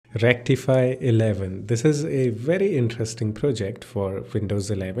Rectify 11. This is a very interesting project for Windows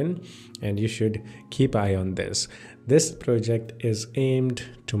 11 and you should keep eye on this. This project is aimed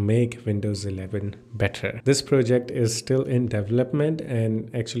to make Windows 11 better. This project is still in development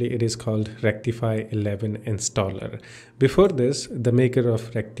and actually it is called Rectify 11 Installer. Before this, the maker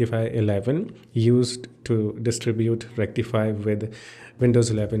of Rectify 11 used to distribute Rectify with Windows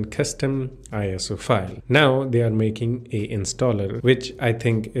 11 custom ISO file. Now they are making a installer, which I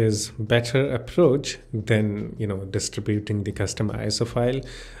think is better approach than distributing the custom ISO file.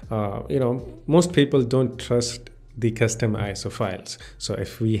 Most people don't trust the custom ISO files. So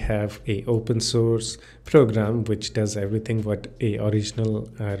if we have a open source program which does everything what a original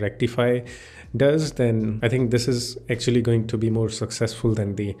Rectify does, then I think this is actually going to be more successful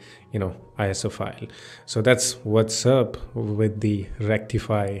than the ISO file. So that's what's up with the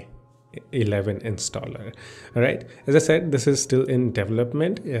Rectify 11 installer. All right, as I said, this is still in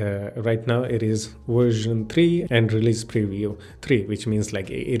development. Right now it is version 3 and release preview 3, which means like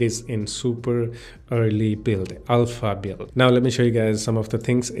it is in super early build, alpha build. Now let me show you guys some of the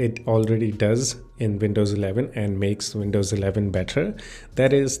things it already does in Windows 11 and makes Windows 11 better.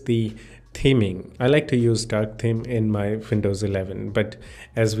 That is the theming. I like to use dark theme in my Windows 11, but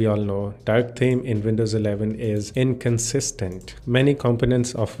as we all know, dark theme in Windows 11 is inconsistent. Many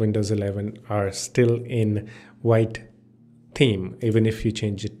components of Windows 11 are still in white theme even if you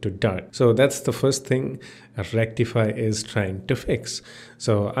change it to dark. So that's the first thing Rectify is trying to fix.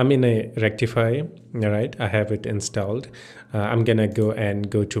 So I'm in a Rectify, all right, I have it installed. I'm gonna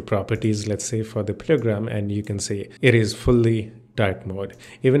go to properties, let's say, for the program, and you can see it is fully dark mode.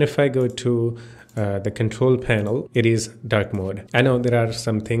 Even if I go to the control panel, it is dark mode. I know there are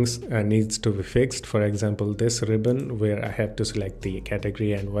some things needs to be fixed. For example, this ribbon where I have to select the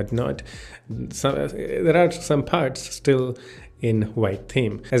category and whatnot. There are some parts still in white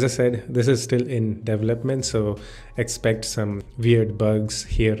theme. As I said, this is still in development, so expect some weird bugs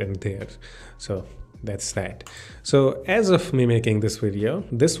here and there. So that's that. So as of me making this video,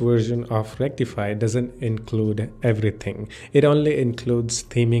 this version of Rectify doesn't include everything. It only includes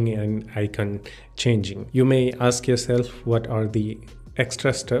theming and icon changing. You may ask yourself, what are the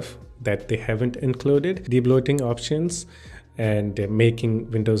extra stuff that they haven't included? Debloating options and making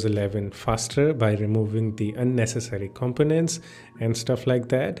Windows 11 faster by removing the unnecessary components and stuff like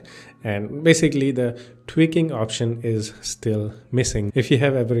that. And basically the tweaking option is still missing. If you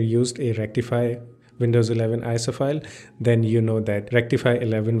have ever used a Rectify Windows 11 ISO file, then you know that Rectify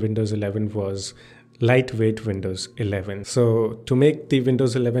 11 Windows 11 was lightweight Windows 11. So to make the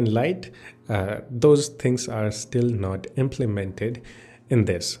Windows 11 light, those things are still not implemented in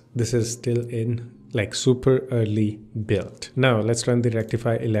this. This is still in like super early build. Now let's run the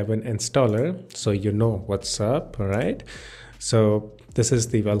Rectify 11 installer so you know what's up. All right, so this is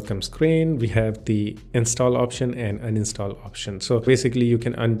the welcome screen. We have the install option and uninstall option. So basically you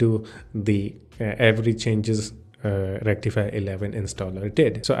can undo the every changes Rectify 11 installer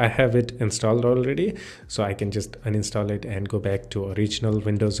did. So I have it installed already, so I can just uninstall it and go back to original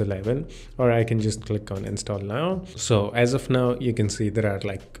Windows 11, or I can just click on install now. So as of now, you can see there are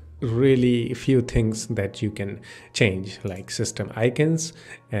like really few things that you can change, like system icons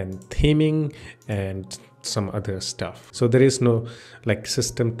and theming and some other stuff. So there is no like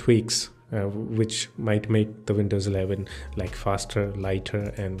system tweaks which might make the Windows 11 like faster,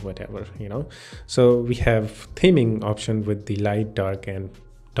 lighter and whatever, So we have theming option with the light, dark and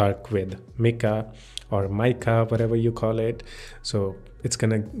dark with mica or mica, whatever you call it. So it's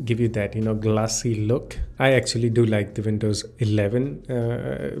gonna give you that glassy look. I actually do like the Windows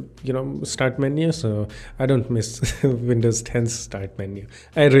 11 start menu, so I don't miss Windows 10's start menu.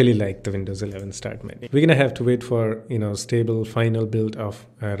 I really like the Windows 11 start menu. We're gonna have to wait for stable final build of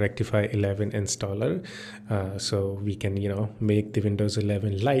Rectify 11 installer, so we can make the Windows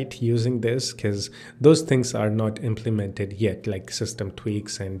 11 light using this, because those things are not implemented yet, like system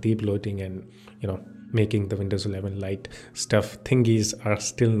tweaks and debloating and making the Windows 11 light stuff thingies are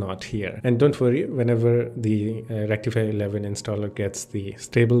still not here. And don't worry, whenever the Rectify 11 installer gets the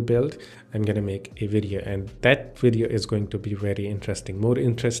stable build, I'm gonna make a video, and that video is going to be very interesting, more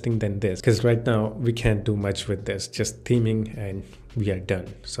interesting than this, because right now we can't do much with this, just theming and we are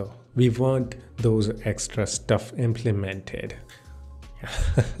done. So we want those extra stuff implemented.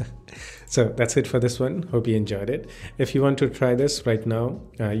 So that's it for this one. Hope you enjoyed it. If you want to try this right now,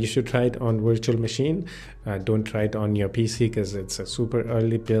 you should try it on virtual machine. Don't try it on your PC because it's a super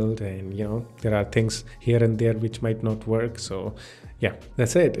early build, and there are things here and there which might not work. So Yeah,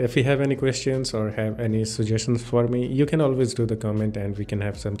 that's it. If you have any questions or have any suggestions for me, you can always do the comment and we can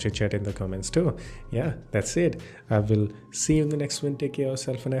have some chit chat in the comments too. Yeah, that's it. I will see you in the next one. Take care of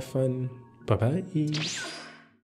yourself and have fun. Bye bye.